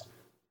past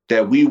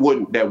that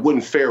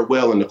wouldn't fare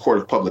well in the court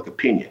of public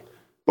opinion.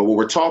 But what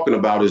we're talking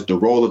about is the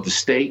role of the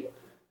state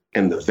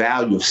and the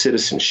value of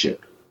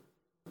citizenship.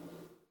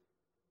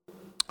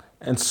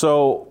 And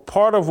so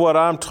part of what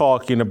I'm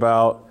talking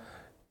about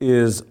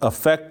is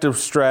effective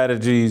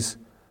strategies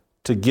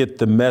to get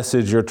the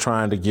message you're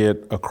trying to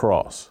get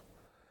across.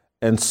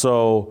 And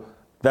so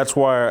that's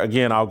why,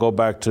 again, I'll go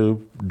back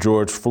to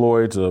George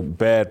Floyd's a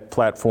bad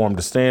platform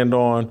to stand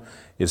on.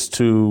 It's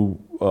too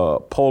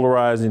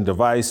polarizing,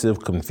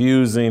 divisive,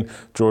 confusing.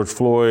 George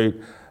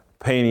Floyd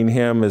painting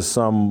him as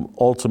some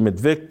ultimate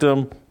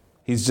victim.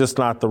 He's just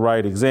not the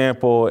right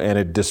example, and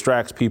it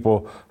distracts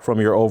people from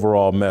your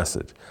overall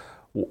message.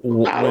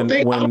 I don't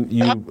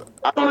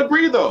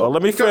agree, though. Well,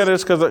 let me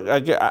finish because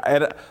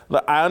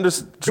I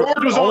understand.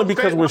 Only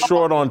because we're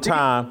short on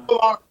time.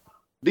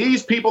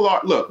 These people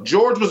are, look,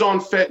 George was on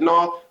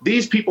fentanyl.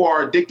 These people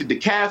are addicted to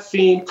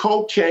caffeine,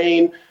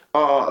 cocaine,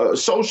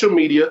 social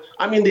media.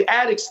 I mean, the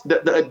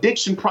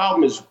addiction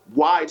problem is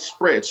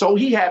widespread. So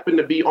he happened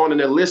to be on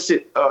an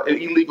illicit,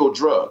 illegal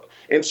drug.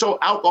 And so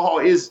alcohol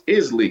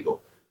is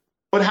legal.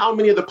 But how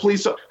many of the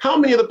police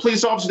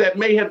officers that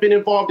may have been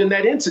involved in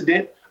that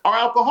incident are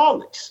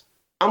alcoholics?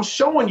 I'm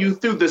showing you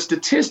through the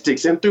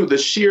statistics and through the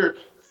sheer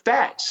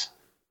facts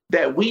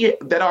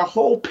that our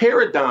whole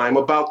paradigm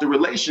about the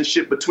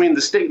relationship between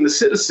the state and the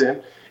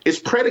citizen is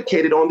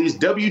predicated on these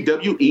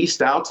WWE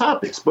style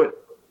topics.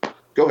 But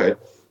go ahead.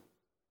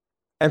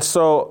 And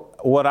so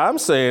what I'm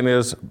saying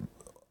is,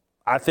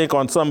 I think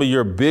on some of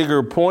your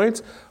bigger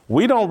points,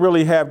 we don't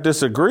really have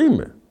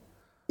disagreement.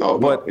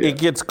 It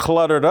gets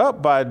cluttered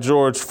up by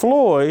George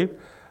Floyd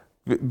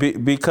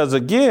because,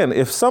 again,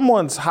 if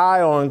someone's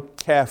high on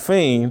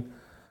caffeine,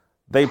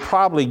 they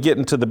probably get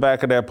into the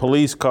back of that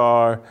police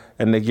car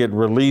and they get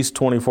released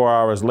 24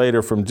 hours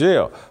later from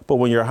jail. But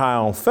when you're high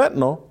on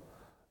fentanyl,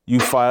 you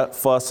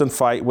fuss and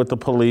fight with the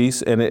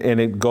police and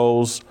it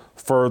goes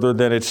further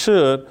than it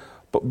should.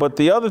 But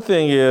the other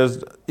thing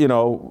is,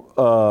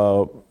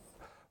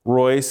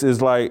 Royce,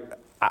 is like,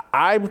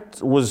 I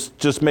was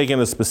just making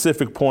a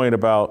specific point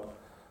about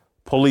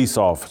police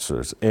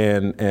officers,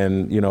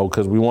 and you know,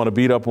 because we want to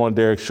beat up on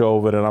Derek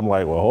Chauvin, and I'm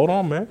like, well, hold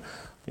on, man.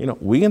 You know,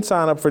 we can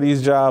sign up for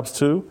these jobs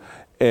too,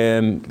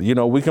 and you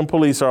know, we can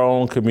police our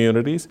own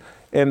communities,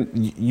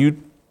 and you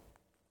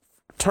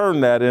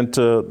turn that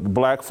into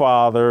black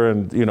father,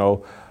 and you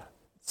know,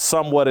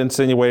 somewhat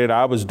insinuated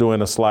I was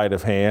doing a sleight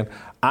of hand.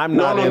 I'm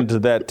not into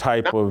that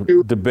type of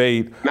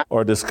debate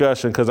or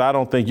discussion because I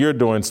don't think you're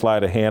doing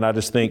sleight of hand. I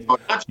just think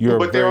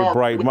you're a very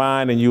bright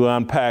mind and you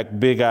unpack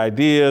big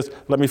ideas.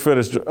 Let me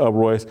finish,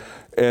 Royce.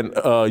 And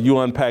you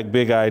unpack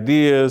big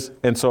ideas.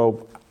 And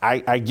so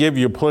I give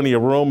you plenty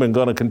of room and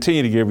going to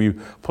continue to give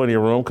you plenty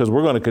of room because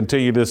we're going to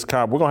continue this.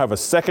 We're going to have a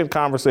second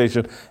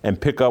conversation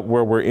and pick up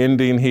where we're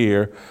ending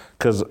here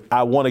because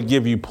I want to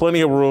give you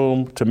plenty of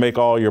room to make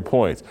all your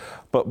points.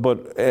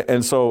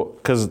 And so,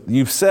 because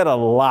you've said a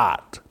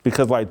lot,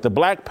 because like the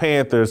Black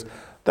Panthers,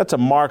 that's a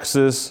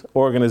Marxist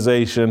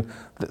organization.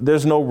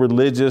 There's no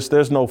religious,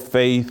 there's no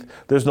faith,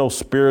 there's no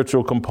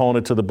spiritual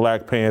component to the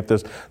Black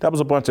Panthers. That was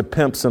a bunch of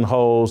pimps and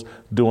hoes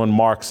doing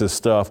Marxist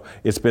stuff.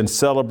 It's been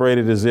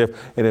celebrated as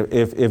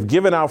if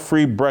giving out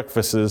free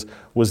breakfasts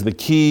was the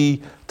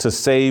key to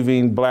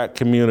saving black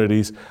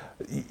communities.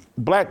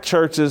 Black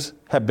churches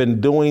have been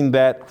doing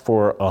that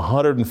for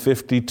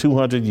 150,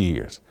 200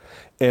 years.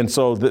 And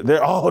so the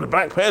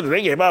Black Panthers,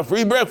 they gave out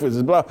free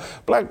breakfasts.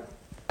 Black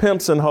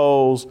pimps and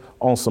hoes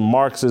on some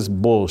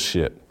Marxist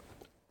bullshit.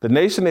 The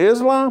Nation of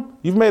Islam,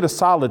 you've made a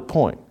solid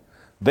point.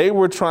 They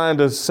were trying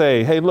to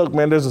say, hey, look,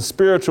 man, there's a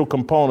spiritual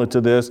component to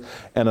this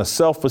and a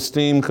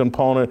self-esteem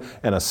component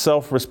and a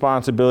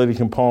self-responsibility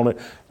component.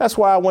 That's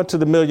why I went to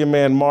the Million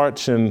Man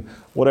March in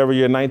whatever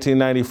year,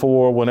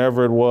 1994,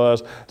 whenever it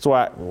was. That's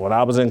why when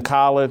I was in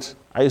college,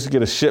 I used to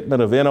get a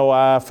shipment of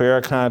NOI,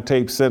 Farrakhan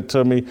tape sent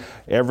to me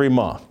every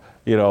month.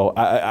 You know,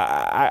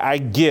 I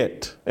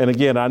get, and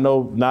again, I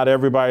know not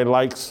everybody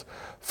likes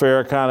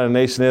Farrakhan and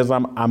Nation of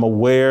Islam. I'm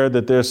aware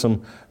that there's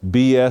some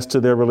BS to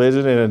their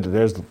religion and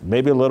there's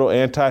maybe a little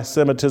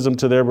anti-Semitism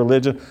to their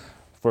religion.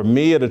 For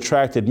me, it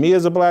attracted me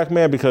as a black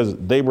man because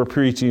they were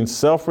preaching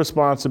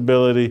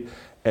self-responsibility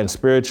and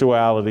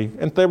spirituality.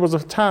 And there was a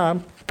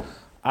time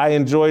I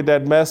enjoyed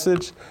that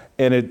message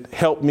and it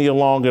helped me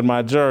along in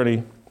my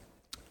journey.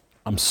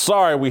 I'm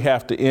sorry we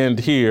have to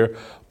end here,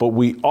 but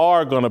we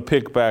are going to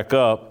pick back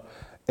up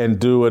and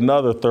do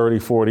another 30,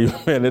 40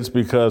 minutes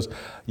because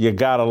you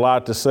got a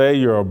lot to say.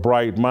 You're a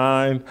bright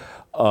mind.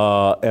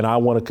 And I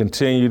want to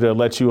continue to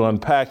let you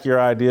unpack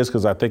your ideas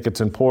because I think it's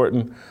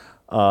important.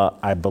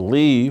 I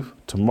believe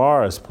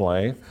tomorrow is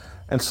playing.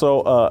 And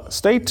so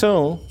stay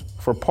tuned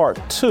for part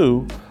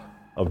 2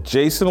 of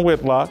Jason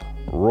Whitlock,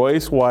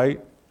 Royce White,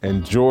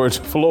 and George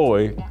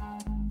Floyd.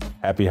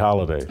 Happy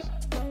holidays.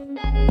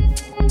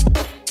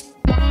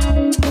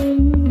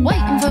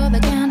 Waiting for the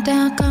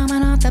countdown,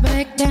 coming off the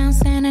breakdown,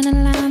 standing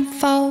in line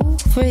for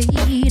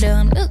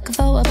freedom. Looking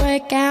for a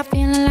breakout,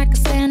 feeling like a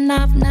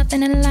standoff,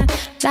 nothing in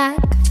life like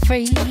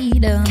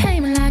freedom.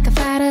 Came in like a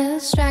fighter,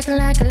 striking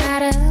like a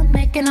ladder,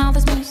 making all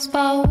these moves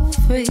for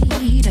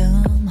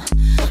freedom.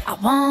 I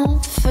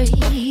want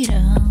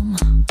freedom.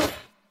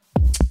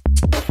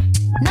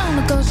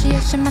 No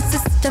negotiation, my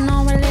sister,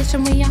 no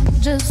relation. We all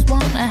just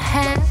wanna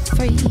have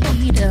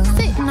freedom.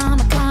 Sitting on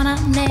the corner,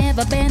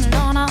 never been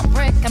alone. I'm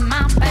breaking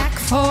my back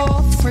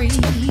for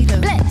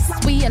freedom.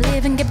 Blessed, we are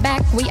living, get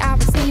back. We are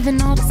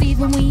receiving, all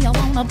deceiving. We all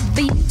wanna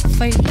be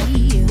free.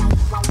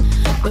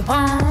 We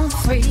want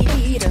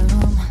freedom.